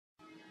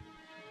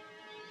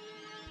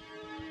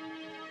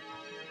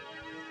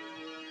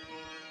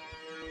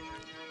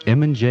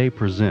M&J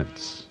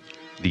presents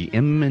the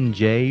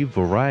M&J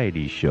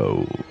Variety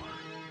Show.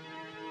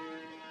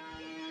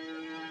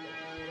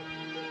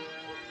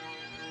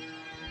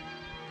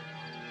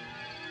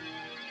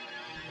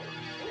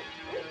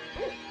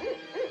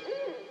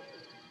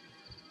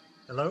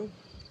 Hello,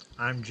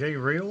 I'm Jay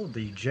Real,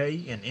 the J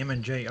in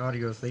M&J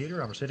Audio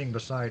Theater. I'm sitting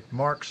beside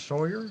Mark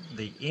Sawyer,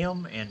 the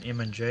M in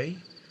M&J.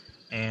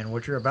 And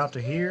what you're about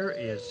to hear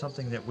is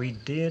something that we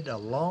did a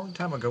long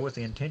time ago with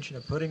the intention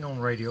of putting on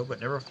radio, but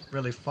never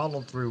really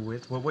followed through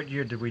with. Well, what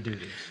year did we do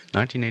this?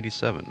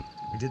 1987.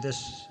 We did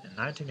this in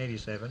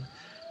 1987.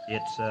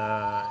 It's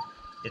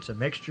a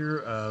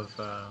mixture of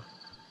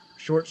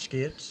short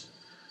skits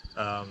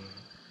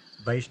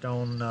based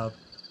on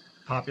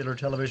popular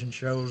television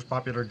shows,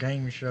 popular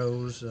game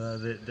shows,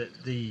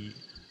 the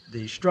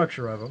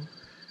structure of them,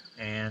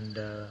 and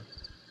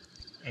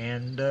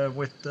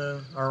with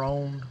our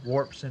own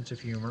warped sense of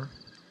humor,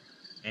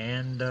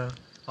 and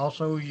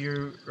also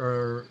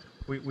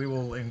we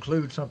will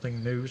include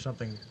something new,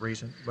 something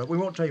recent, but we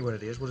won't tell you what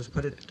it is. We'll just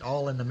put it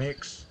all in the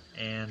mix,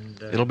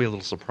 and It'll be a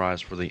little surprise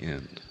for the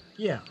end.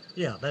 Yeah,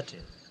 that's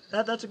it.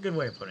 That's a good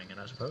way of putting it,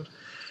 I suppose.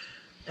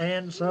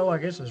 And so I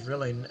guess there's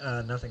really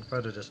nothing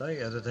further to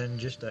say other than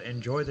just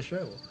enjoy the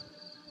show.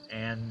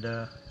 And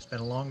it's been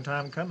a long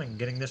time coming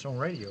getting this on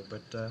radio,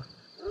 but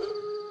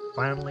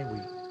finally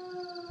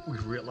we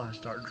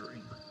realized our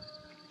dream.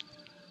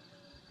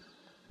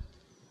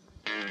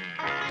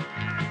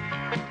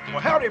 Well,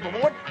 howdy,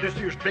 everyone. This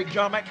here's Big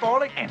John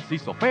McFarlane And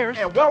Cecil Farris.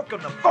 and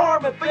welcome to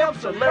Farm and Film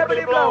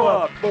Celebrity Blow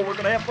Up. Boy, we're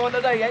going to have fun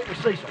today, ain't we,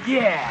 Cecil?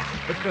 Yeah.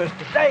 Because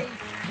today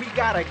we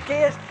got a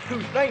guest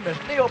whose name is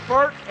Neil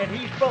Peart, and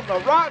he's from the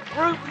rock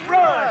group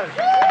Rush.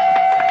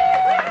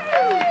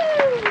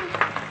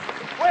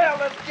 Well,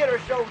 let's get our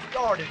show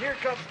started. Here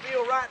comes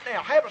Neil right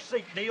now. Have a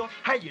seat, Neil.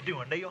 How you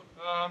doing, Neil?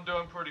 I'm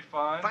doing pretty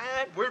fine.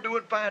 Fine. We're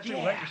doing fine, too,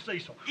 Yeah. ain't we,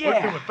 Cecil?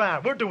 Yeah. We're doing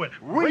fine. We're doing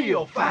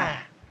real fine.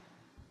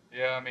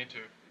 Yeah, me too.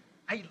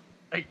 Hey,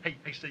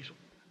 Cecil.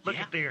 Look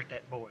at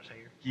that boy's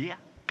hair. Yeah.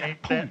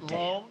 Ain't that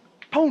long?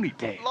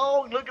 Ponytail.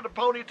 Look at the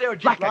ponytail,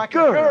 just Like like, a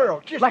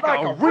girl. just Like like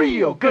a a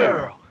real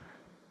girl.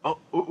 Oh,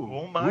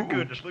 Oh my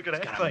goodness, look at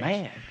that Got face. a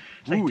man.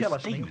 Say, Ooh, tell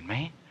it's us, Neil. steaming,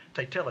 man.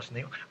 Tell us,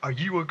 Neil, are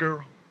you a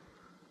girl?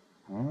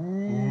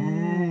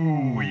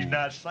 Ooh, he's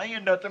not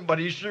saying nothing, but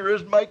he sure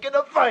is making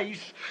a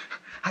face.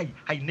 Hey,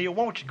 Neil,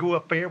 why don't you go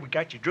up there? We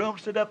got your drum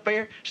set up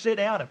there. Sit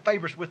down and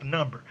favor us with a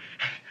number.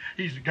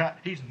 He's a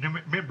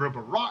member of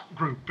a rock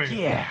group there.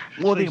 Yeah.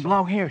 One of them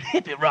long-haired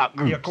hippie rock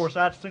groups. Yeah, of course,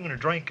 I'd sooner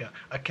drink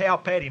a cow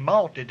patty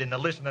malted than to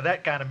listen to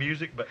that kind of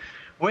music, but,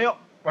 well,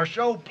 our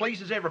show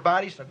pleases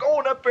everybody, so go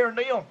on up there,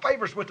 Neil, and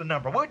favor us with the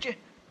number, would you?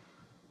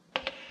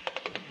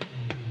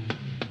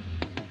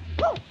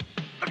 Woo!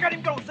 Look at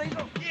him go,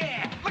 Cecil.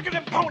 Yeah. Look at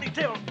them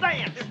ponytails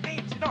dance. They're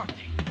dancing, aren't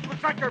they?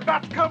 Looks like they're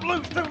about to come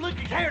loose, too. Look,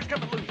 his hair's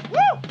coming loose. Woo!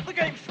 Look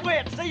at him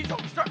sweat, Cecil.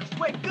 Starting to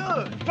sweat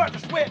good. Starting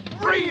to sweat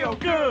real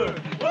good.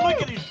 Well,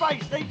 look at his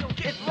face, Cecil.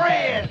 It's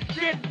red.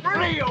 Getting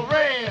real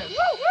red.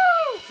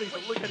 Woo!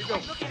 Cecil, look at him go.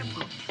 Look at him.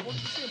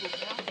 What's the symbol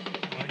now?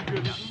 My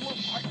goodness.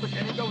 Look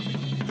at him go, Cecil.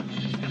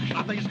 I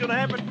think it's gonna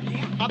happen.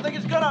 I think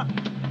he's gonna.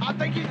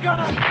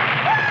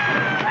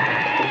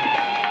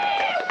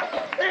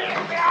 He's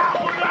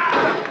blown up.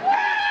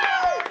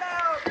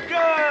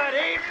 Good.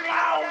 He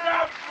blown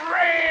up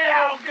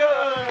real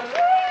good.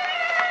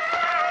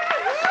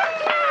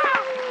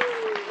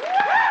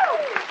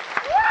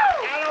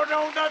 I don't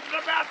know nothing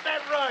about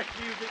that Rush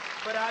music,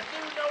 but I do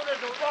know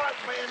there's a rock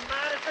band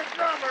minus a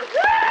drummer.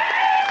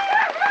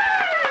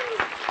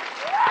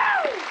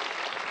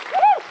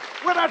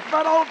 Well, that's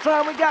about all the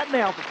time we got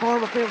now for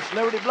Farm and Film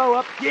Celebrity Blow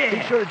Up. Yeah.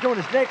 Be sure to join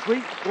us next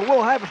week where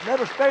we'll have us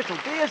another special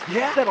guest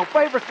that'll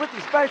favor us with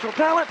your special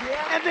talent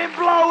and then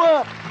blow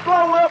up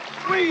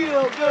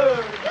real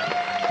good.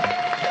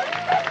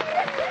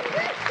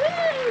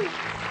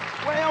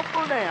 Well,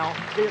 for now,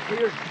 this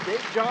here's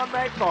Big John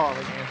McFarlane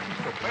and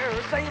Cecil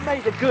Farris saying may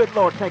the good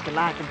Lord take a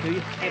liking to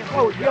you and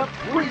blow you up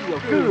real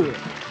good.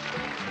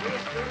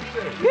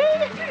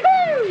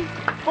 Yee-hoo!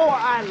 Boy,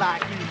 I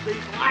like you,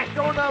 Cecil. I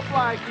sure enough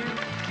like you.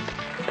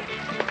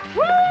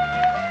 Woo!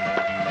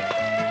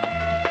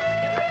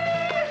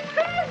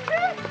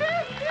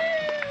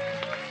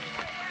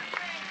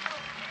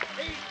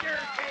 He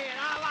sure can.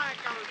 I like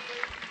her.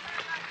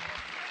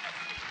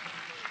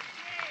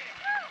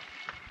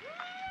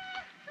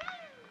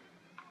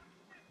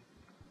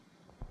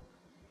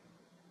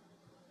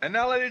 And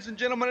now, ladies and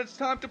gentlemen, it's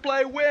time to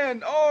play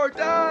Win or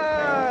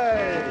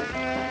Die!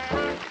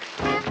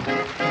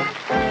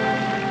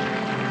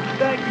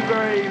 Thank you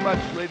very much,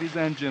 ladies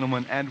and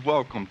gentlemen, and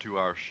welcome to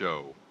our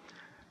show.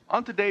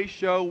 On today's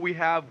show, we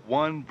have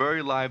one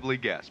very lively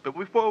guest. But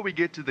before we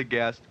get to the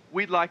guest,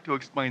 we'd like to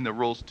explain the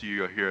rules to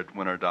you here at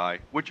Win or Die,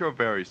 which are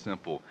very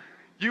simple.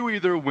 You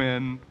either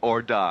win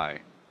or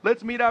die.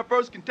 Let's meet our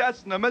first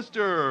contestant,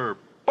 Mr.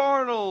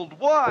 Barnold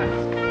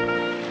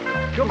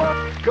Watts. Come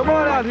on. Come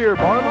on out here,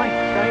 Barnum.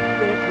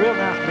 Thank you. It's real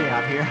nice to be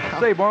out here.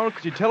 Say, Barnum,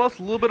 could you tell us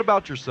a little bit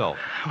about yourself?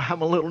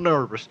 I'm a little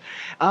nervous.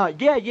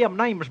 Yeah,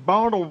 my name is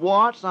Barnum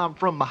Watts. I'm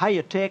from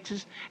Mahia,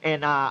 Texas,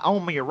 and I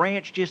own me a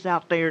ranch just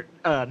out there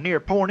near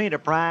Point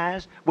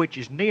Enterprise, which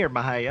is near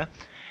Mahia.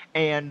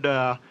 And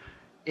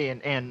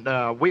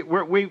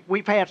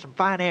we've had some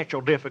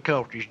financial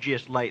difficulties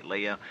just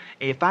lately.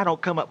 If I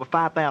don't come up with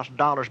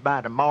 $5,000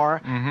 by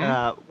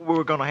tomorrow,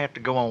 we're going to have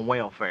to go on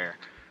welfare.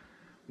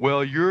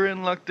 Well, you're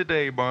in luck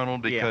today,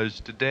 Barnold,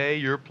 because today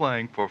you're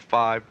playing for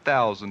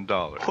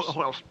 $5,000.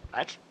 Well,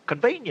 that's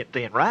convenient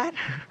then, right?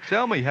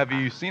 Tell me, have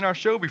you seen our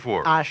show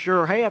before? I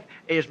sure have.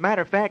 As a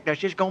matter of fact, I was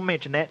just going to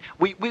mention that.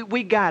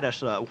 We got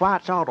us a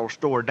White's Auto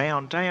Store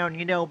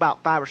downtown,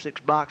 about 5 or 6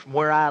 blocks from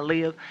where I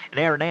live. And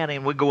every now and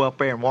then we go up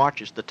there and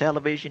watch the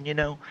television,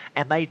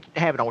 and they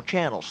have it on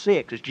Channel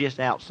 6. It's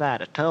just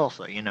outside of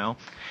Tulsa,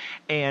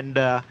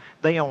 And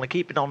they only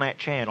keep it on that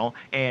channel,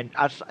 and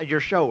your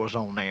show is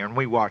on there, and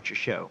we watch your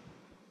show.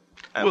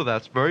 Well,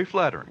 that's very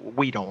flattering.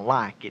 We don't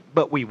like it,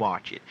 but we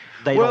watch it.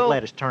 They don't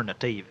let us turn the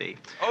TV.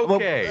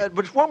 Okay. Well,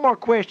 but one more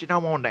question I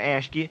wanted to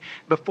ask you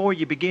before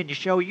you begin your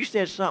show. You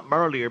said something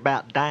earlier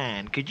about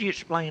dying. Could you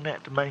explain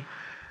that to me?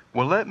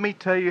 Well, let me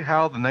tell you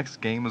how the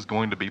next game is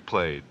going to be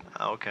played.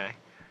 Okay.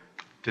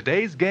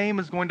 Today's game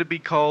is going to be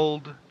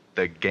called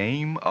the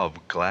Game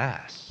of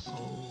Glass.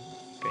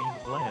 Game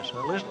of Glass.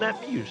 Now, listen to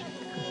that music.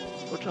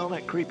 What's all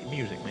that creepy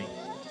music mean?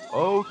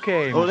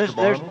 Okay, Oh,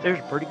 Mr. there's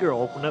a pretty girl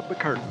opening up the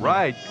curtain.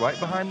 Right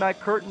behind that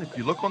curtain. If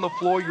you look on the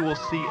floor, you will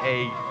see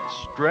a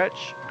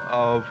stretch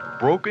of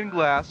broken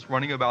glass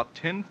running about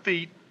 10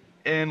 feet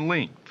in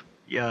length.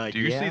 Yeah, do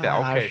you see that?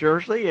 Okay. I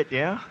sure see it,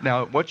 yeah.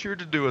 Now, what you're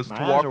to do is My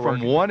to eyes walk are from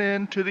working. one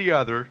end to the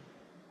other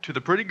to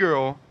the pretty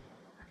girl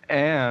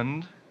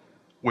and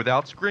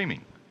without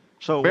screaming.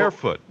 So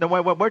Barefoot.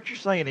 What you're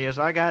saying is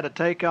I got to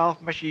take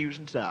off my shoes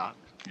and socks,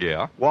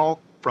 Yeah. walk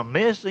from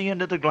this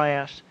end of the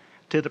glass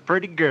to the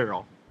pretty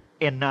girl,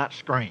 and not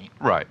scream.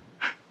 Right.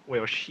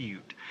 Well,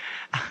 shoot.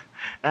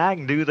 I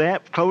can do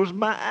that closing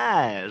my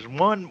eyes,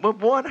 with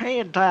one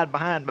hand tied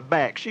behind my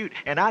back. Shoot,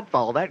 and I'd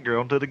follow that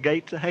girl to the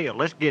gates of hell.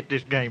 Let's get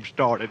this game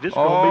started. It's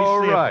going to be simple. All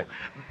right.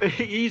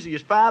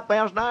 Easiest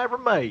 5,000 I ever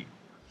made.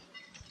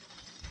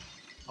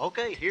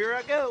 Okay, here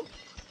I go.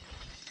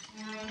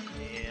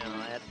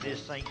 Yeah,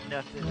 this ain't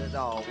nothing at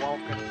all.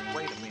 Walking.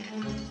 Wait a minute.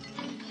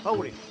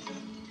 Hold it.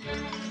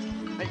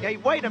 Hey,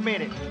 wait a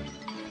minute.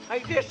 Hey,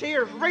 this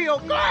here's real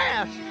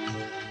glass.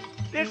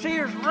 This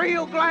here's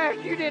real glass.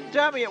 You didn't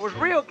tell me it was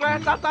real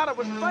glass. I thought it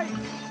was fake.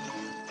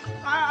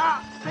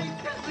 Hey,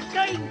 this is a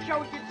game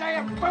show, you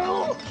damn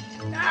fool!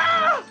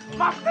 Ah!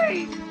 My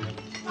feet!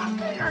 My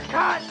feet are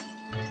cut!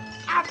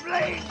 I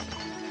bleed!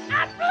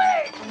 I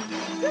bleed!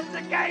 This is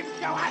a game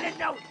show. I didn't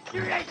know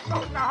you ain't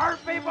supposed to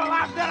hurt people.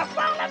 I'm gonna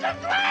fall in the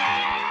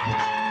ground!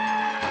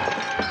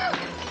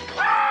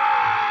 Ah!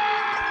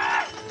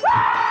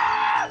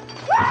 Ah!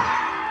 Ah!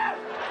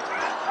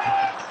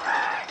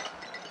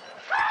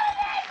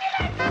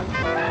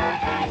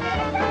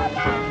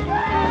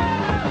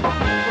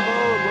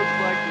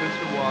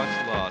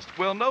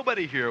 Well,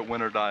 nobody here at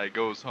Winter Die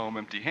goes home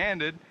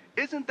empty-handed.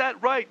 Isn't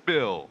that right,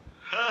 Bill?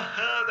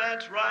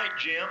 That's right,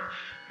 Jim.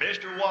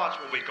 Mr. Watts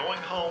will be going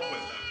home with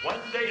a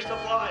one-day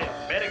supply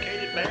of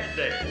medicated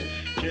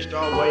Band-Aids. Just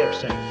our way of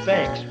saying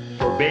thanks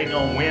for being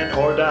on Win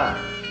or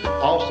Die.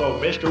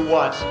 Also, Mr.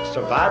 Watts'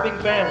 surviving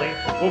family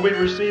will be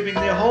receiving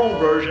the home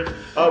version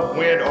of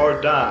Win or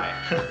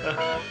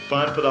Die.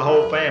 Fun for the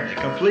whole family,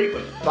 complete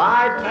with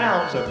 5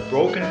 pounds of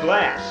broken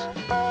glass.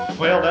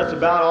 Well, that's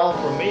about all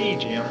for me,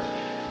 Jim.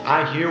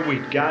 I hear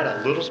we've got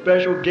a little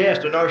special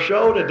guest in our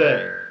show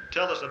today.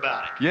 Tell us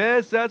about it.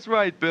 Yes, that's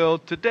right, Bill.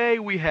 Today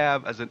we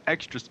have, as an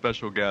extra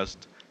special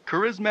guest,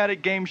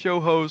 charismatic game show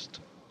host,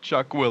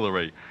 Chuck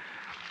Willery.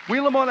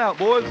 Wheel him on out,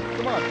 boys.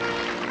 Come on.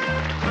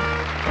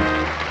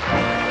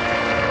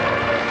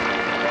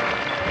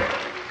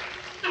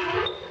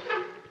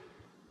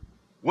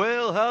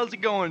 Well, how's it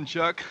going,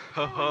 Chuck?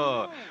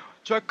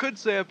 Chuck could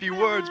say a few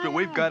words, but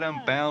we've got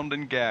him bound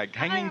and gagged,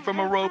 hanging from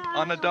a rope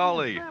on a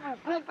dolly.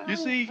 You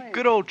see,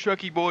 good old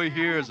Chucky boy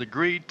here has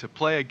agreed to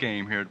play a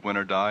game here at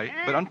Winter Die,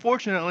 but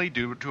unfortunately,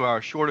 due to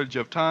our shortage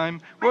of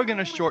time, we're going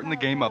to shorten the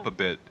game up a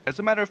bit. As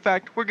a matter of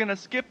fact, we're going to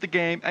skip the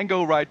game and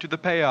go right to the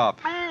payoff.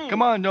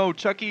 Come on,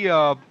 Chucky,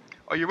 are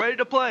you ready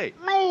to play?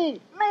 Me!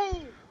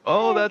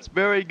 Oh, that's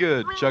very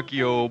good,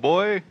 Chucky, old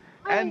boy.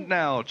 And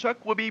now,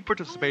 Chuck will be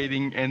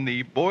participating in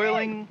the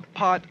boiling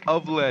pot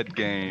of lead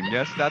game.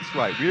 Yes, that's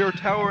right. We are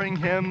towering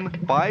him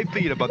 5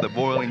 feet above the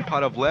boiling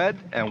pot of lead,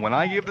 and when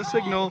I give the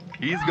signal,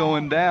 he's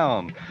going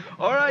down.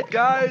 All right,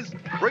 guys,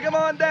 bring him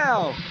on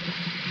down.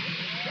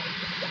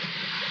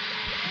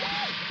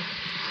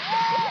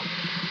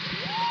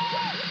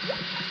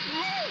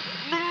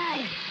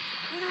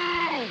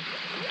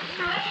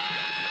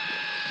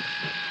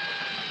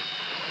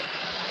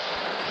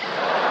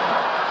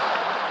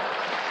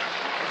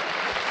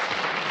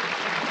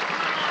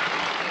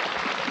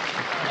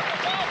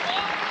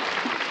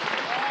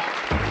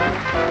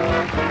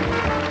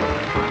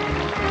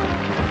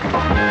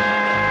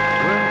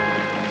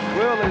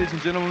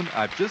 and gentlemen,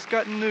 I've just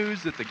gotten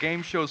news that the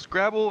game show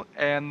Scrabble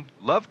and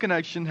Love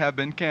Connection have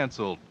been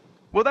canceled.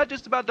 Well, that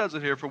just about does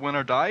it here for Win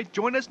or Die.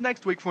 Join us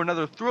next week for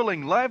another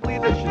thrilling, lively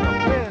edition of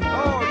Win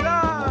or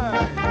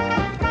Die!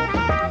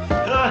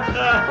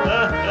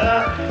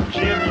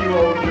 Jim, you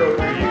old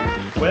joker,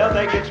 you. Well,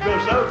 that gets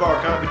goes some of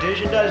our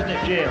competition, doesn't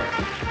it, Jim?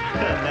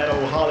 That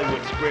old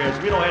Hollywood squares.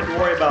 We don't have to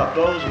worry about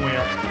those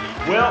wimps.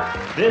 Well,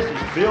 this is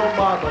Bill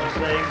Motlin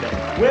saying that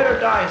Win or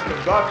Die has been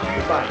brought to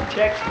you by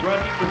Tex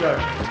Grundy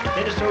Productions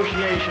in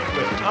association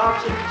with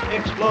Thompson's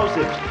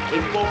Explosives. If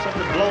you want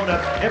something blown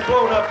up and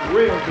blown up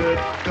real good,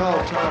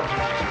 call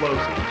Thompson's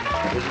Explosives.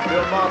 This is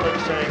Bill Motlin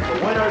saying for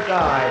Win or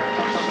Die,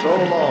 so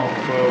long,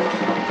 folks.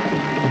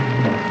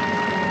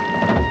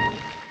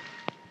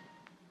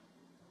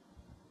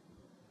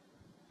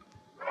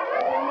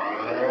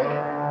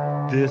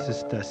 This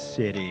is the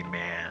city,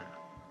 man.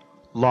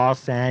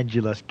 Los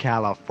Angeles,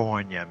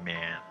 California,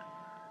 man.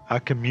 A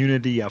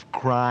community of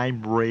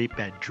crime, rape,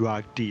 and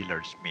drug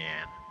dealers,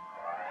 man.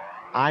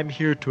 I'm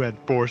here to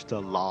enforce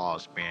the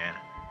laws, man.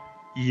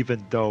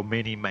 Even though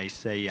many may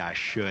say I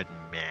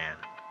shouldn't, man.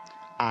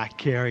 I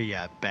carry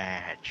a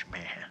badge,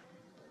 man.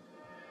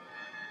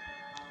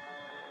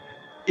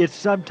 It's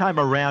sometime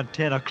around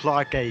 10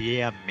 o'clock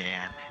a.m.,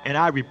 man, and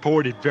I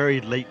reported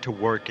very late to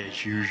work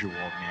as usual,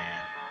 man.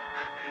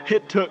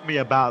 It took me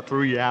about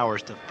 3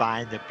 hours to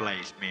find the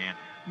place, man.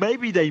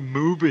 Maybe they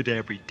move it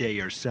every day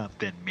or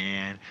something,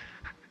 man.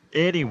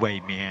 Anyway,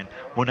 man,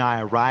 when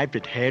I arrived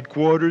at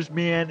headquarters,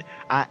 man,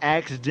 I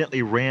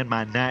accidentally ran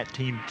my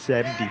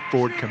 1970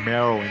 Ford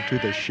Camaro into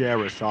the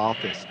sheriff's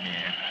office,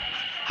 man.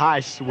 I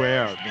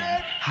swear,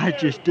 man, I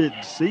just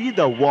didn't see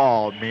the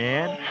wall,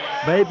 man.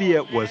 Maybe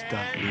it was the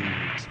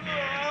leaves, man.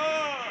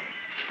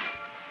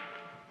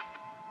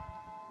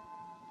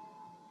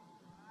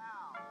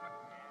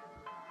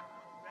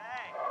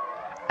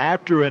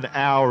 After an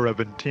hour of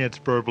intense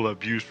verbal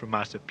abuse from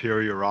my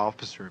superior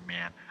officer,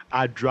 man,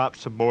 I dropped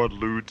some more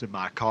lewds in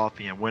my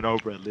coffee and went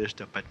over a list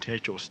of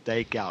potential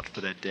stakeouts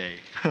for the day.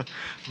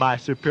 My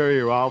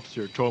superior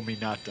officer told me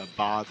not to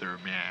bother,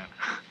 man.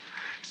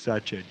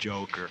 Such a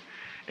joker.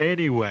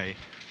 Anyway,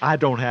 I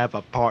don't have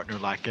a partner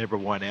like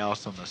everyone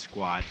else on the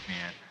squad,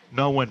 man.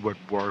 No one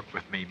would work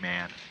with me,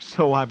 man.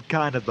 So I'm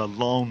kind of the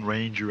Lone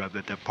Ranger of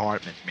the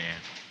department, man.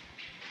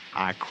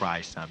 I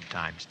cry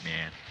sometimes,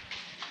 man.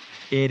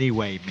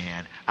 Anyway,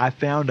 man, I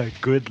found a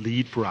good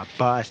lead for a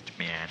bust,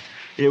 man.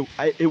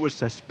 It was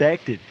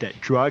suspected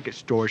that drug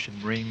extortion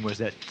ring was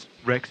at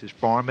Rex's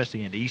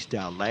Pharmacy in East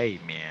L.A.,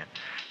 man.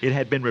 It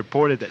had been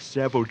reported that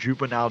several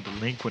juvenile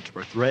delinquents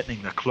were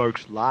threatening the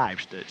clerks'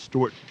 lives to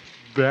extort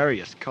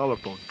various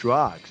colorful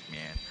drugs,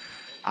 man.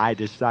 I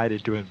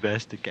decided to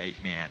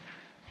investigate, man,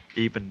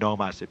 even though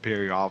my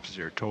superior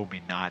officer told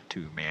me not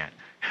to, man.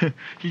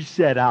 He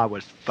said I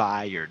was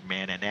fired,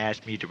 man, and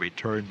asked me to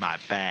return my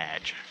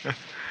badge.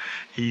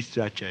 He's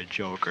such a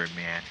joker,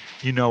 man.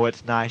 You know,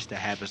 it's nice to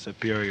have a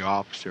superior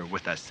officer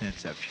with a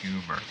sense of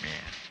humor,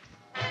 man.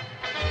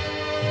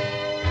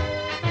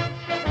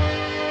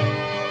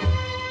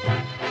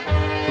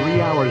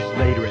 3 hours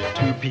later at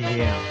 2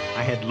 p.m.,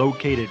 I had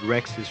located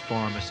Rex's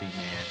Pharmacy,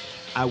 man.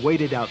 I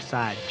waited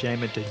outside,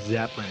 jamming to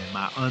Zeppelin in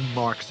my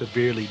unmarked,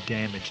 severely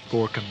damaged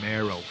Ford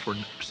Camaro for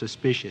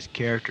suspicious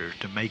characters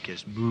to make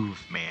his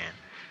move, man.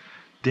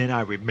 Then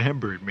I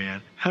remembered,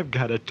 man, I've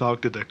got to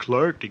talk to the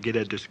clerk to get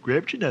a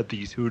description of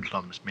these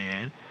hoodlums,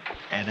 man.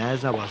 And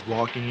as I was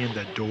walking in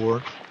the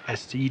door, a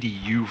seedy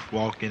youth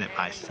walked in at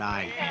my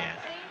side, man.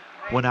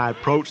 When I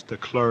approached the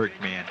clerk,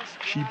 man,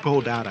 she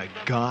pulled out a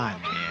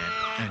gun, man,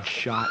 and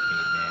shot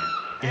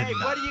me, man, in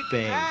the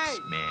face,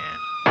 man.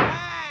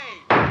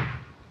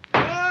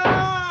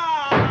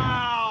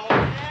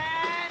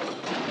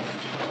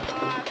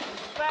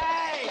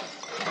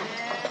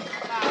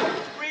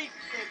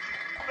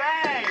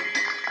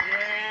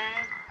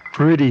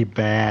 Pretty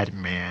bad,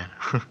 man.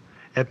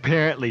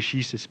 Apparently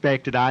she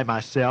suspected I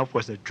myself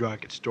was a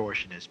drug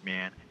extortionist,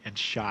 man, and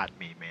shot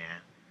me,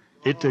 man.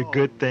 It's a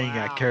good thing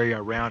I carry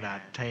around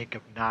a tank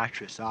of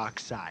nitrous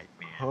oxide,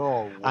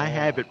 man. I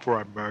have it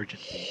for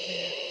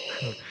emergencies,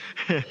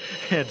 man.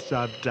 And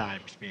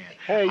sometimes, man,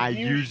 I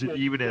use it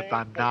even if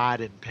I'm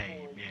not in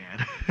pain,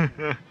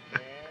 man.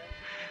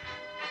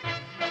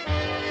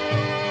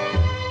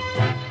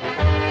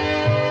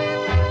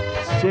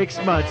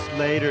 6 months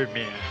later,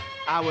 man,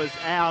 I was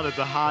out of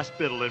the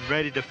hospital and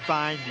ready to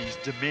find these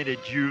demented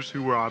youths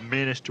who were a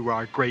menace to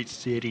our great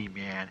city,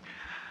 man.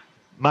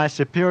 My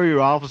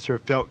superior officer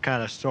felt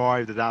kind of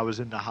sorry that I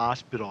was in the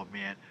hospital,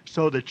 man.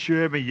 So to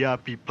cheer me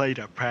up, he played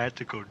a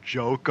practical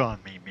joke on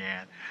me,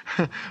 man.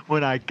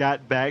 When I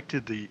got back to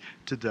the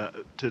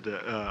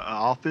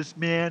office,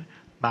 man,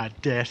 my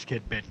desk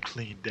had been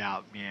cleaned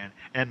out, man,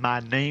 and my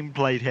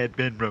nameplate had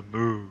been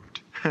removed.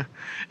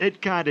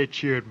 It kind of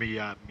cheered me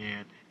up,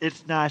 man.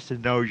 It's nice to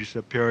know your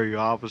superior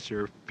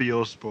officer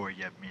feels for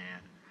you, man.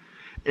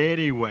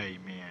 Anyway,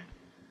 man,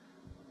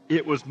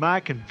 It was my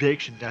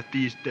conviction that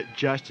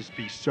justice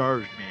be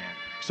served, man.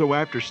 So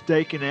after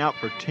staking out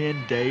for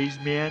 10 days,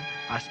 man,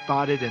 I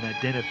spotted and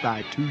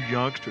identified 2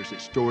 youngsters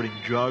extorting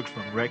drugs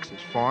from Rex's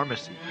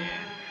pharmacy, man.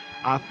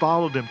 I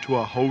followed them to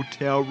a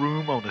hotel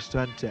room on the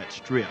Sunset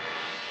Strip.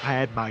 I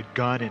had my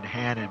gun in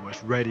hand and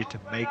was ready to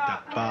make the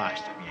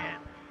bust, man.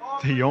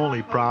 The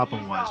only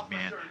problem was,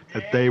 man,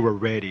 that they were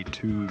ready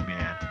too,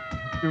 man.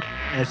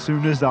 As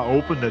soon as I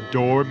opened the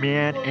door,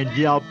 man, and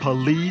yelled,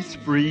 "Police,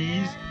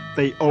 freeze,"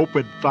 they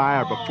opened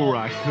fire before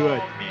I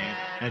could, man,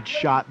 and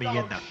shot me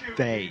in the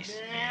face,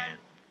 man.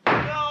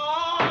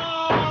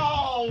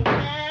 No,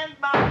 man,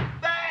 my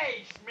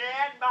face,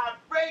 man, my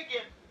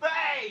friggin'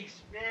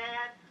 face,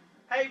 man.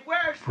 Hey,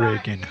 where's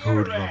Friggin' my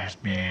hoodlums,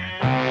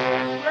 man.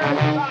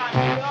 Where's my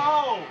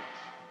nose?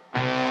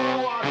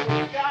 Oh, I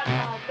forgot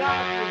my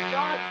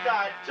doctor's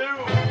got too,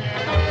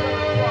 man. I'm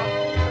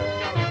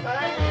gonna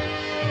fuck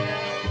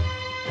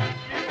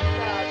you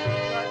guys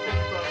are such a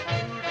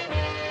hoodlums.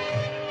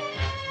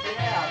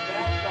 Yeah,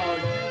 that's all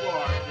you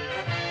are,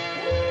 man.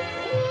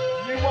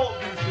 You won't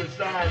do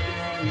society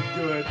any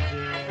good,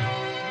 man.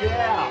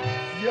 Yeah,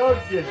 you'll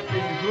just be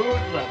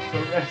hoodlums the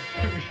rest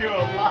of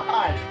your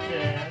life,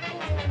 man.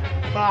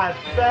 My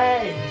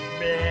face,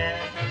 man.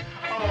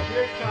 Oh,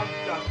 here comes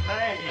the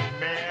pain,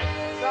 man.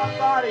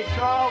 Somebody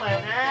call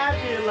an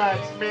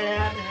ambulance,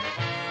 man.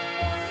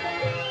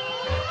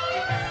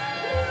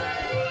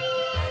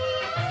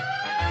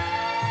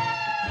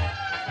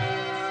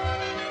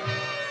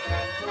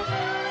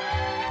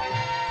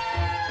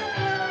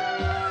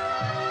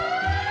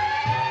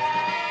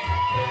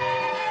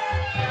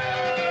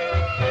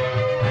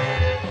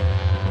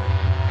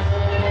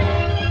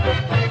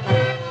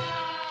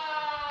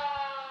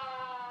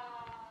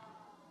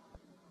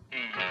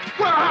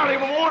 Well, howdy,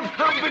 everyone.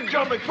 I'm Big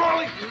John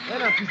McFarlane.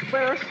 And I'm Cecil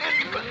Farris.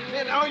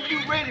 And are you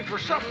ready for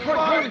something Pretty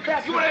fun?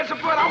 fast. You want to have some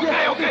fun?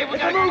 Okay. We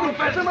It's got a movie. to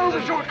fast. It's a movie.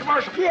 It's a short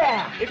commercial.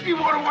 Yeah. If you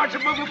want to watch a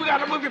movie, we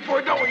got a movie for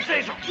you, don't we,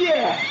 Cecil?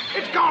 Yeah.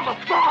 It's called the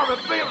Farm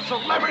and Field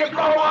Celebrity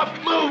Blow-Up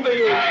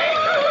Movie.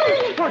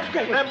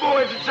 That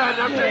boy's inside,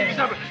 and I'm telling you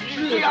something.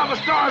 You see how the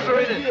stars are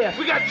in it. Yeah.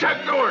 We got Chuck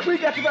Norris, We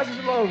got the message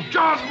alone.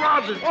 John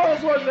Bronson, All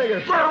this one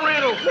nigger. Burt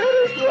Reynolds, That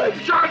is good.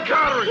 John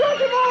Connery,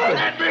 Look at all.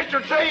 and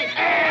Mr. T,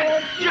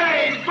 and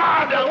Jane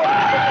Fonda.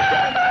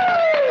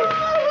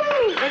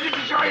 And just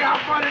to show you how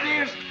fun it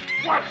is,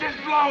 watch this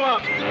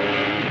blow-up.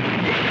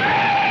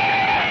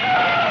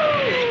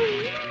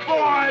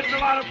 Boy, it's a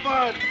lot of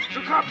fun.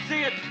 So come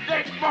see it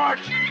next March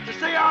to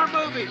see our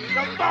movie,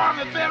 the Farm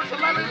and Field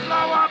Celebrity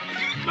Blow-Up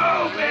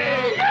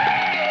Movie.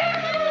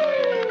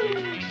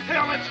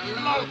 Hell, it's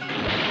blow.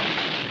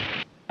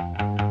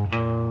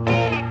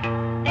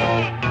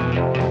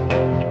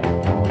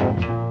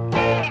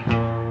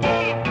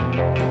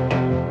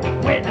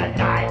 When the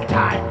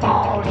nighttime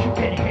falls, you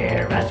can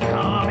hear us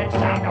coming.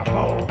 Sound of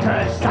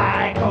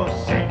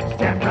motorcycles sends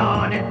them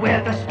running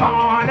with the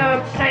spawn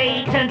of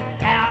Satan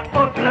out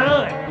for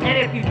blood. And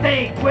if you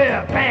think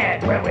we're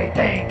bad, well, we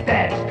think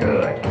that's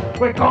good.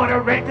 We're gonna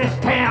wreck this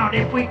town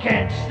if we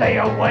can stay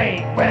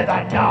away with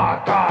a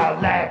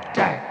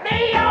narcoleptic.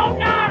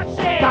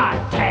 Neo-Nazi!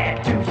 Got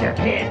tattoos of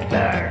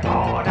Hitler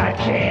on our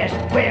chest.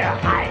 We're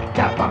hyped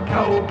up on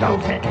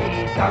no-dos and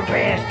need the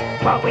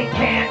rest. But we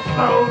can't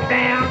slow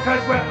down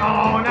cause we're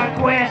on a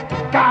quest.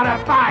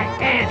 Gotta fight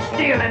and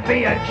steal and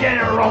be a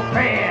general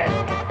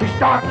pest. We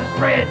start to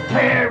spread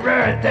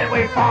terror, then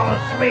we fall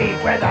asleep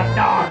with a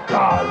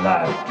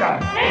narcoleptic.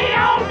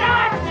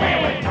 Neo-Nazi!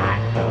 We're not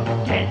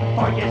looking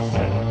for your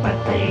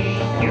sympathy.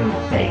 You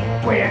think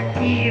we're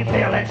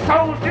evil and so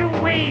do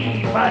we.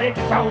 But it's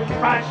so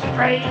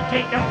frustrating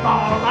to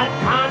fall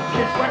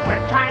unconscious when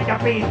we're trying to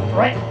be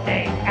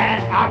threatening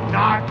and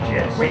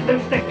obnoxious. We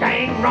lose the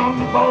gang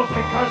rumbles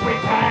because we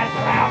pass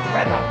out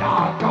with a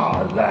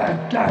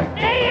narcoleptic.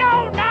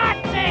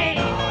 Neo-Nazi!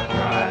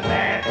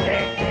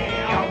 Narcoleptic,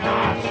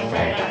 neo-Nazi,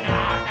 with a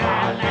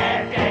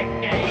narcoleptic,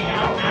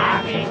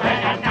 neo-Nazi,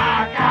 with a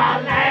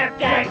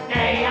narcoleptic,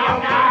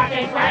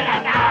 neo-Nazi, with a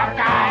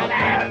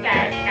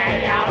narcoleptic,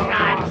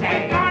 neo-Nazi.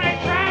 We're gonna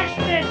trash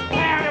this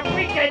town if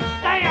we can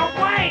stay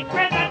awake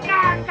with a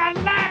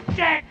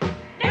narcoleptic,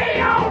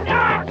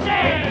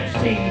 neo-Nazi.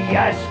 See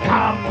us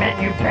coming,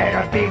 you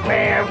better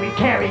beware. We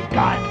carry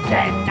guns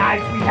and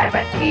knives, we have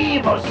an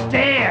evil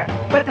stare.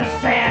 But the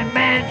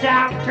Sandman's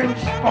out to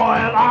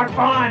spoil our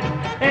fun.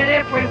 And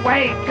if we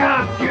wake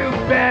up, you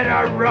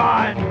better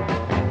run.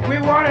 We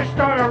want to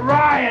start a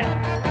riot,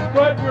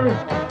 but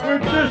we're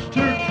just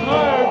too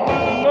tired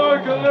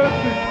with the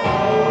narcoleptic.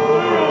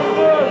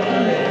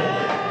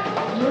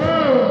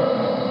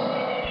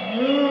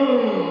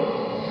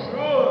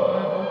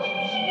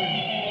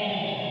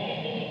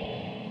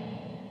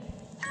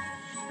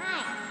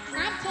 Hi,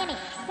 I'm Timmy,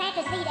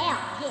 Santa's lead elf.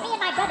 Me and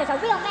my brothers are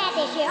real mad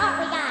this year, aren't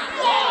we, guys?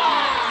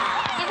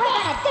 Yeah! And we're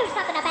gonna do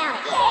something about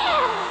it.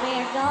 Yeah!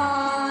 We're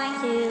going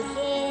to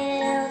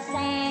kill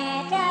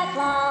Santa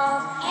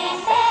Claus and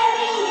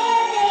bury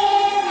him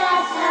in the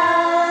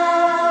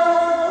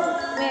snow.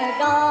 We're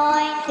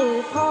going to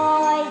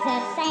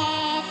poison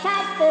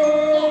Santa's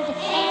food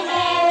and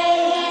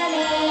bury him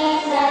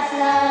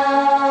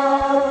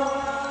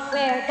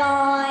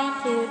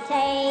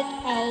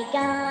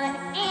gun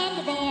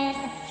and then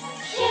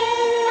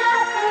shoot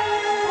up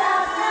through the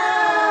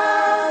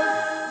snow.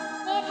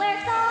 Then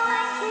we're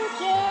going to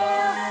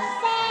kill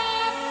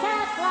Santa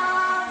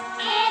Claus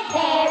and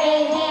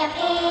bury him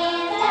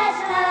in the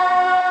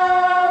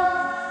snow.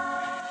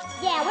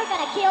 Yeah, we're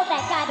gonna kill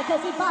that guy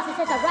because he bosses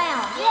us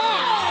around.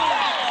 Yeah!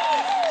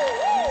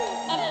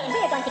 And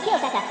we're going to kill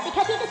Santa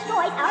because he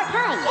destroys our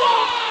kind.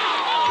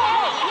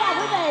 Yeah,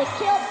 we're gonna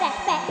kill that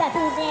fat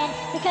buffoon, man,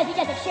 because he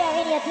doesn't share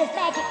any of his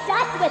magic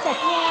dust with us,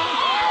 man.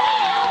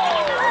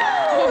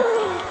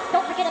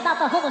 Don't forget about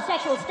the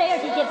homosexual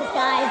stares he gives us,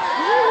 guys.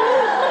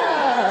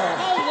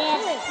 Hey, man,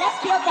 let's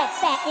kill that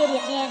fat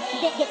idiot, man. He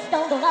didn't get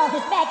stoned on all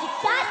his magic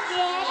dust,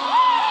 man.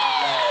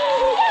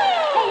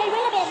 Hey, wait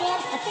a minute, man.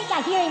 I think I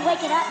hear him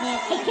waking up, man.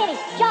 Hey, Kenny,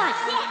 John.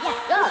 Yeah,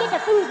 you get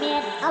the food,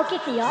 man. I'll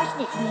get the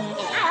arsenic, man.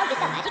 And I'll get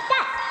the magic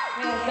dust.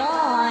 We're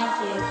going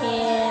to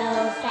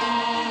kill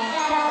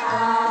Santa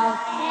Claus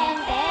and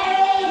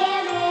bury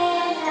him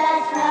in the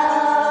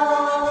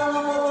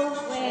snow.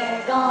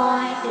 We're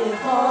going to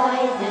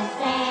poison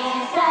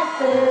Santa's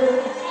food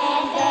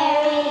and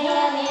bury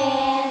him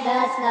in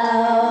the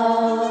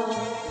snow.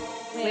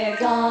 We're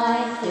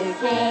going to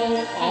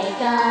take a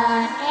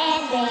gun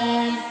and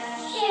then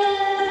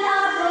shoot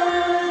off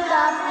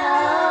Rudolph's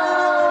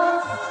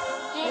nose.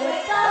 And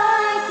we're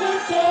going to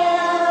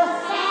kill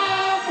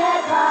Santa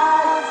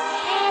Claus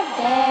and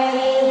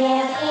bury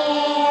him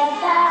in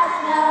the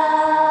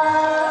snow.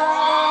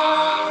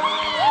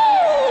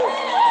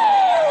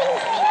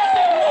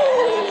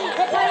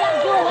 Let's hurry up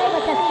and do away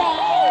with the fat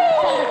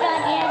soda gun,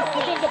 man.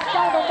 You didn't get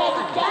stoned on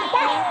magic dust,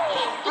 man.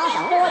 I'll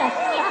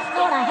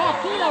snort a half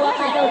kilo up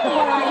my nose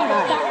before I ever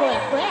stop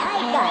going breath,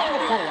 man.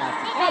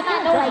 Hey, my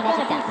nose is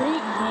gonna be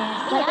bleeding, man.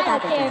 Get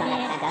out there,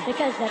 man.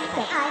 Because the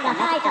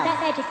height of that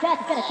magic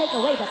dust is gonna take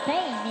away the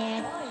pain,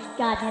 man.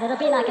 God, man, it'll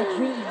be like a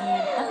dream,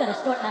 man. I'm gonna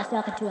snort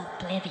myself into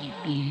oblivion,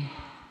 man.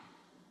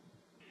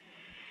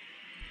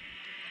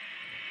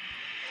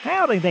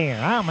 Howdy there,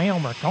 I'm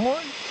Elmer Corn,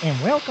 and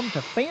welcome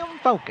to Film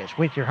Focus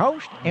with your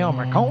host,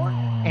 Elmer Corn,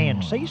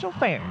 and Cecil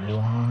Farris.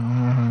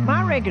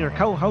 My regular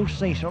co-host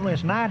Cecil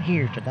is not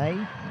here today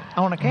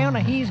on account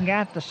of he's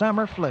got the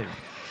summer flu,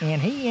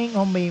 and he ain't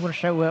gonna be able to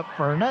show up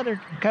for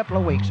another couple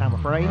of weeks, I'm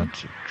afraid.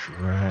 That's a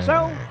drag.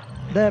 So,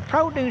 the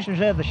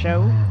producers of the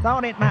show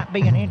thought it might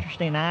be an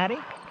interesting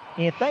idea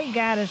if they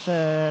got us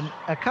a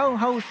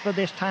co-host for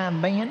this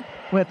time being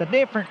with a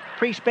different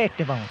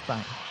perspective on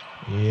things.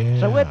 Yeah.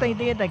 So what they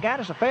did, they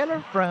got us a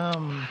fella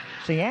from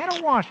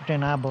Seattle,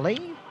 Washington, I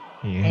believe.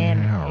 Yeah,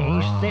 And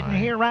he's sitting right.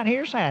 here right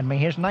here beside me.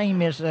 His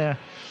name is,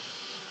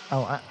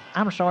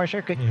 I'm sorry,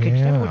 sir. Could you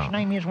tell me what your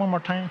name is one more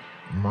time?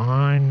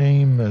 My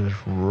name is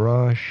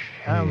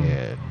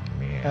Rushhead,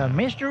 man.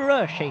 Mr.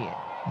 Rushhead.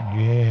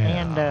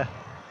 Yeah.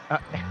 And,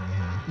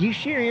 you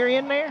sure you're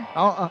in there?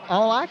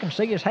 All I can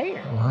see is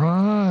hair.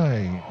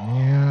 Right.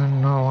 Yeah,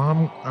 no,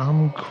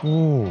 I'm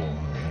cool,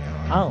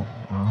 man. Oh.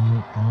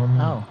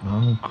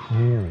 I'm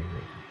cool.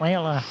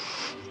 Well,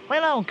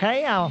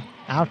 okay.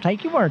 I'll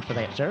take your word for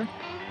that, sir.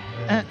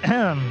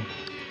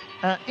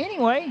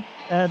 Anyway,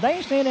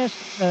 they sent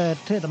us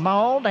to the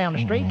mall down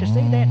the street to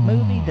see that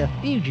movie, The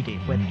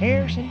Fugitive, with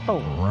Harrison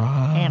Ford.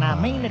 Right. And I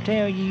mean to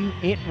tell you,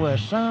 it was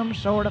some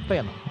sort of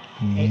film.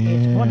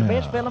 It's one of the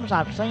best films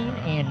I've seen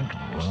in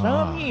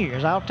some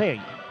years, I'll tell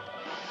you.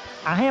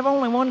 I have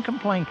only one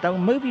complaint, though.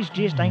 Movies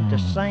just ain't the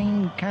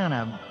same kind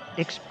of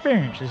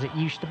experience as it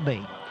used to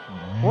be.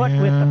 What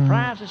with the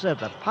prices of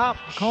the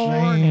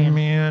popcorn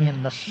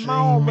and the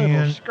small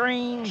little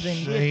screens and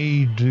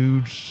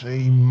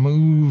Say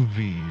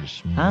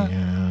movies, Huh?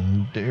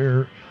 man.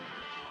 They're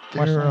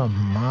What's that? a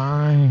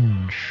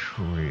mind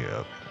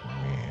trip,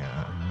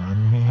 man. I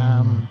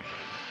mean,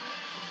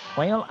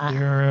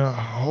 they're a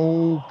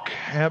whole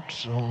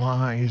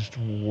capsulized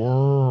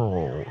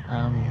world,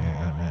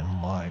 man,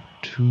 in like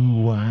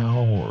 2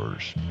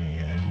 hours,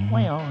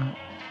 man.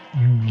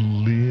 You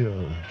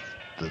live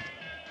the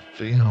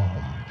film,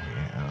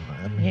 man.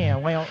 I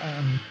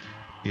mean,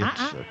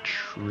 it's a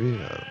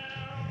trip,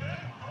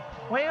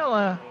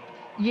 man.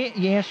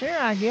 Yes, sir.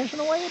 I guess in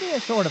a way it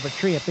is sort of a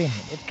trip, isn't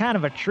it? It's kind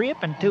of a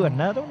trip into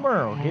another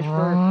world. Just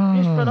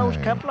for those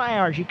couple of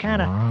hours, you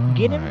kind of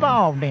get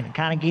involved in it,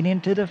 kind of get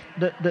into the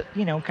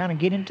kind of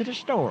get into the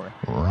story.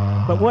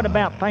 Right. But what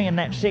about paying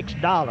that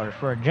 $6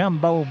 for a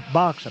jumbo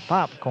box of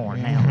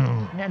popcorn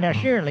now? Now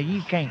surely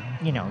you can't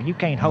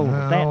hold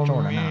with that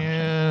sort of nonsense.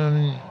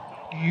 Man,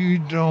 you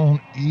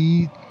don't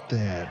eat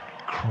that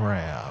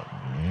crap,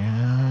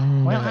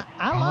 man. Well, That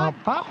I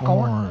like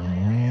popcorn.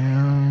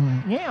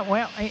 man. Yeah,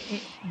 well, I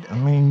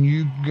mean,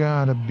 you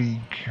gotta be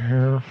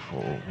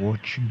careful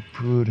what you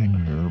put in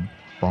your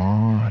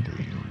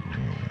body,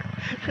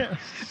 man.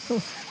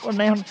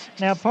 well,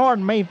 now,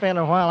 pardon me,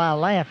 fella, while I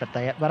laugh at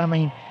that, but I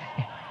mean,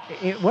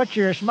 what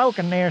you're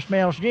smoking there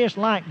smells just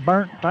like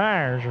burnt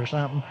tires or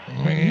something.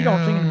 You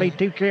don't seem to be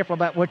too careful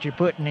about what you're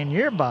putting in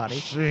your body.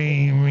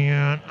 See,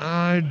 man,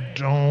 I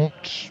don't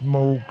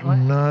smoke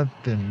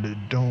nothing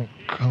that don't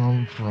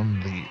come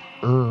from the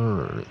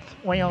earth.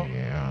 Well,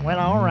 man. well,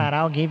 all right,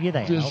 I'll give you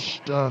that. This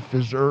stuff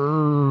is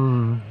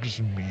herbs,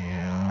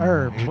 man.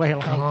 Herbs, It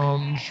well,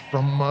 comes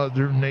from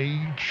Mother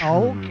Nature.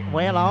 Okay,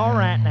 well, all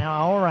right now,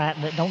 all right.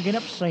 Don't get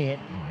upset.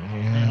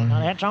 Man. Now,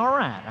 that's all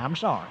right. I'm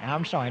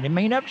sorry. Didn't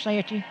mean to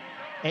upset you.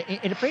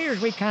 It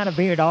appears we kind of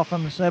veered off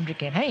from the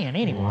subject at hand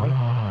anyway,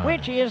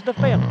 which is the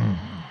film,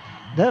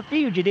 The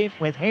Fugitive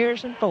with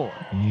Harrison Ford.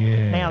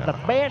 Yeah. Now, the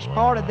best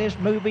part of this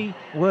movie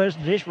was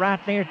just right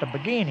there at the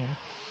beginning.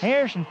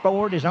 Harrison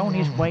Ford is on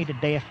his way to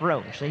death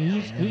row.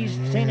 See, he's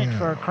sentenced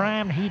for a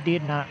crime he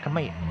did not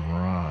commit.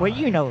 Right. Well,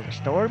 you know the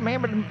story.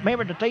 Remember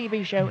the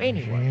TV show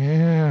anyway.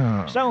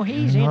 Yeah. So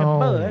he's in a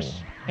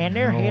bus, and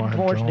they're heading I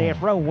towards don't.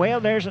 death row. Well,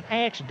 there's an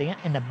accident,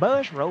 and the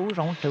bus rolls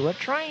onto a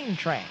train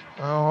track.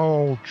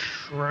 Oh,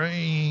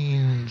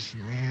 trains,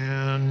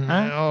 man.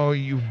 Huh? Now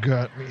you've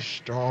got me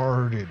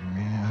started,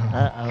 man.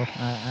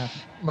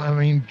 Uh-oh. I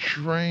mean,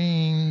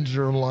 trains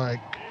are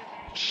like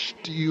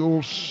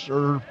steel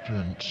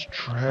serpents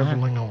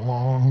traveling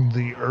along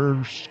the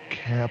Earth's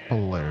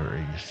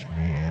capillaries,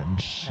 man,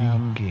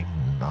 seeking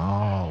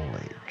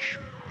knowledge,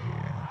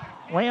 man.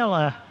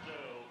 Well,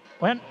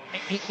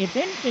 it's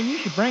interesting you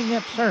should bring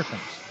up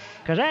serpents,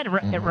 because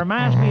it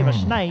reminds me of a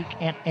snake,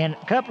 and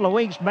a couple of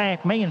weeks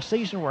back, me and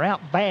Cecil were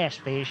out bass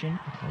fishing,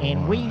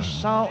 and we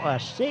saw a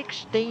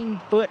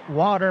 16-foot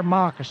water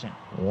moccasin.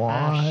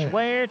 I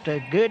swear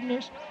to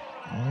goodness,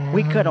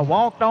 we could have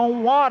walked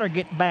on water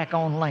getting back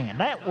on land.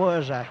 That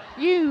was a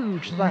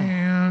huge thing.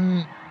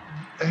 Man,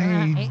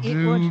 hey,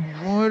 dude,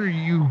 what are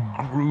you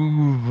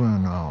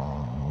grooving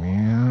on,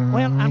 man?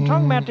 Well, I'm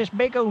talking about this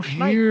big old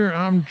snake. Here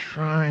I'm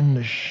trying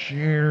to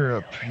share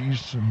a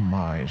piece of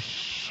my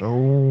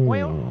soul,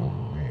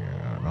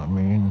 man. I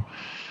mean,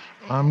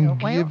 I'm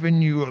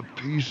giving you a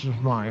piece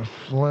of my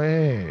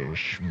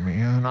flesh,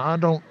 man. I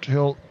don't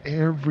tell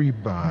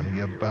everybody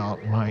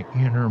about my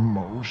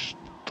innermost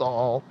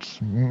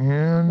thoughts,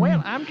 man.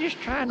 Well, I'm just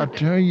trying to... I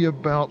tell you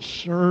about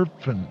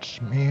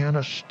serpents, man.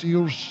 A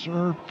steel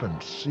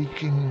serpent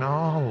seeking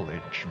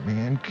knowledge,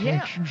 man.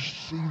 Can't you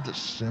see the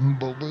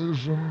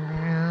symbolism,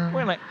 man?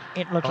 Well,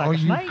 it looks All like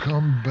a snake. you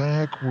come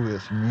back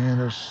with, man,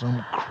 is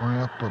some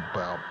crap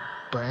about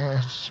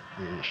bass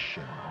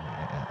fishing,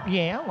 man.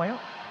 Yeah, well...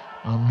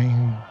 I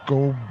mean,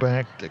 go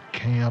back to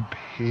Camp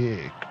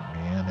Hick,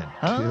 man,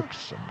 and tip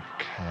some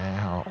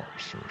cows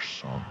or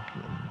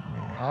something,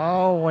 man.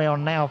 Oh, well,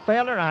 now,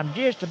 feller, I'm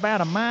just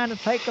about a mind to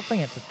take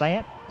offense at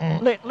that.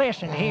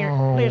 Listen here.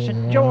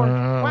 Listen, George,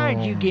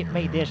 why'd you get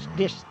me this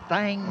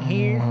thing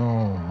here?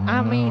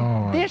 I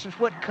mean, this is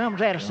what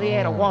comes out of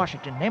Seattle,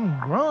 Washington. Them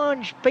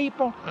grunge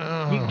people,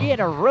 you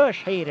get a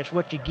rush head is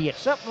what you get.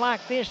 Something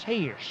like this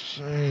here.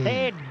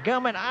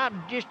 Dadgummit,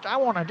 I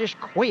want to just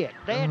quit.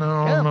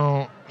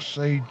 No,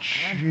 say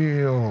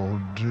chill,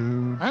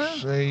 dude.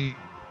 Say,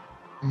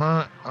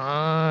 my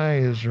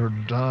eyes are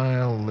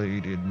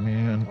dilated,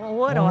 man. Well,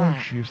 what Why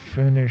don't you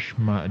finish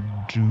my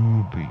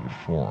doobie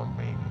for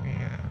me,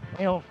 man?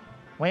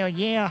 Well,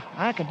 yeah,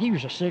 I could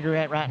use a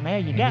cigarette right now.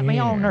 You got me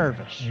all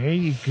nervous. There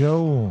you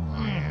go,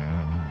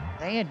 man.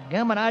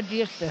 Dadgummit, I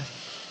just...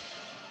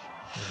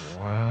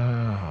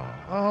 Wow.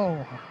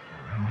 Oh,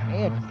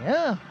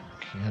 dadgummit.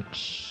 Can't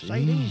see,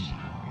 Say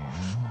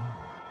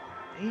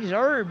these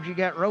herbs you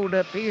got rolled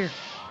up here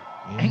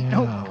ain't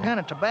no kind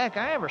of tobacco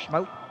I ever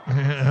smoked.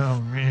 Yeah,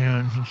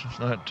 man, it's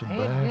not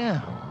tobacco.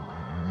 Yeah.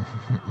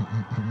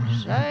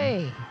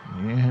 Say.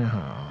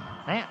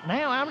 Yeah.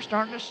 Now I'm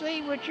starting to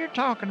see what you're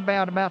talking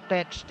about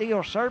that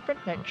steel serpent,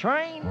 that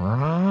train.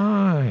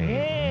 Right.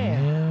 Yeah.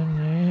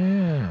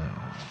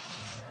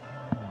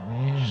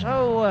 Man.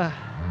 So,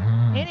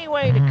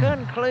 anyway, to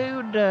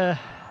conclude, The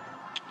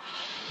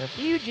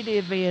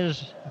Fugitive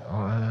is...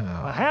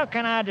 Well, how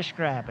can I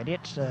describe it?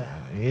 It's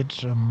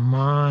a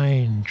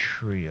mind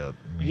trip,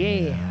 man.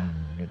 Yeah.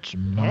 It's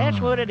mind.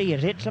 That's what it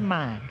is. It's a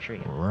mind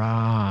trip.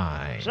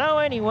 Right. So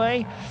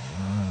anyway,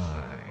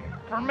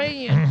 for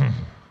me and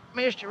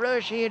Mr.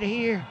 Rushhead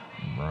here,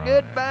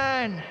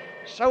 goodbye and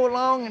so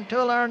long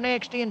until our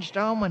next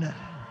installment of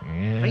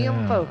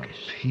Film Focus.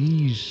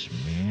 Peace,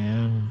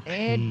 man.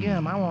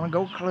 Dadgum, I want to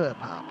go club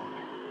hopping.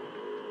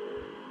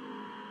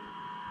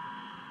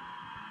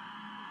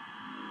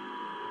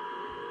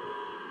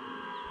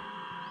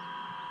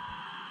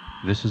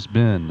 This has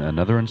been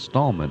another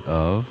installment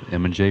of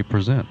M&J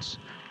Presents.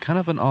 Kind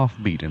of an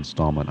offbeat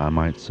installment, I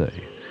might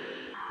say.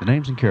 The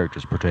names and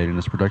characters portrayed in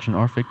this production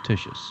are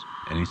fictitious.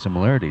 Any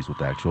similarities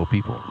with actual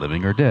people,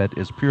 living or dead,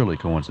 is purely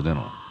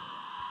coincidental.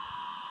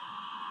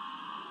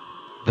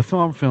 The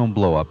film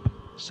blow-up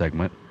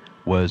segment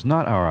was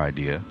not our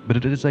idea, but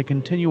it is a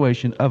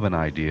continuation of an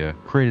idea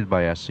created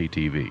by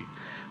SCTV.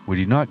 We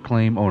do not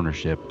claim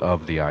ownership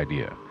of the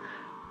idea.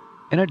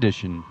 In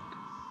addition,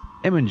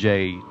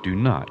 M&J do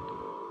not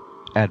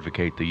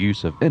advocate the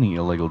use of any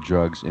illegal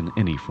drugs in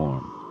any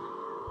form.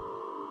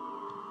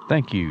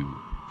 Thank you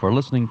for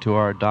listening to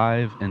our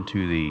dive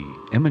into the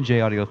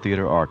M&J Audio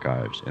Theater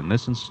archives in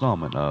this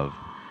installment of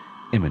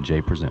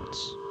M&J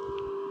Presents.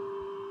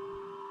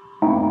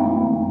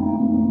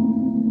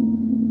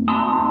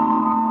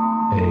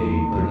 A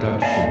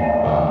production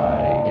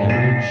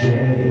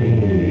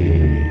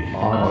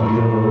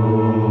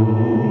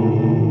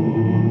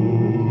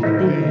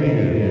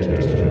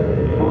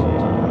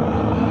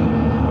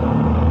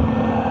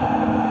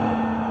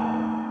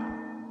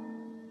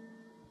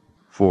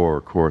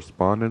For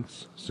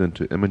correspondence, send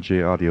to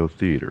M&J Audio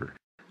Theater,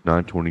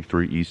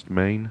 923 East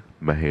Main,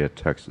 Mexia,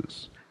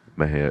 Texas.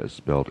 Mexia is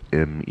spelled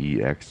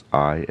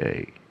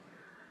Mexia.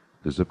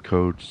 The zip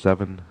code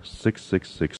 76666.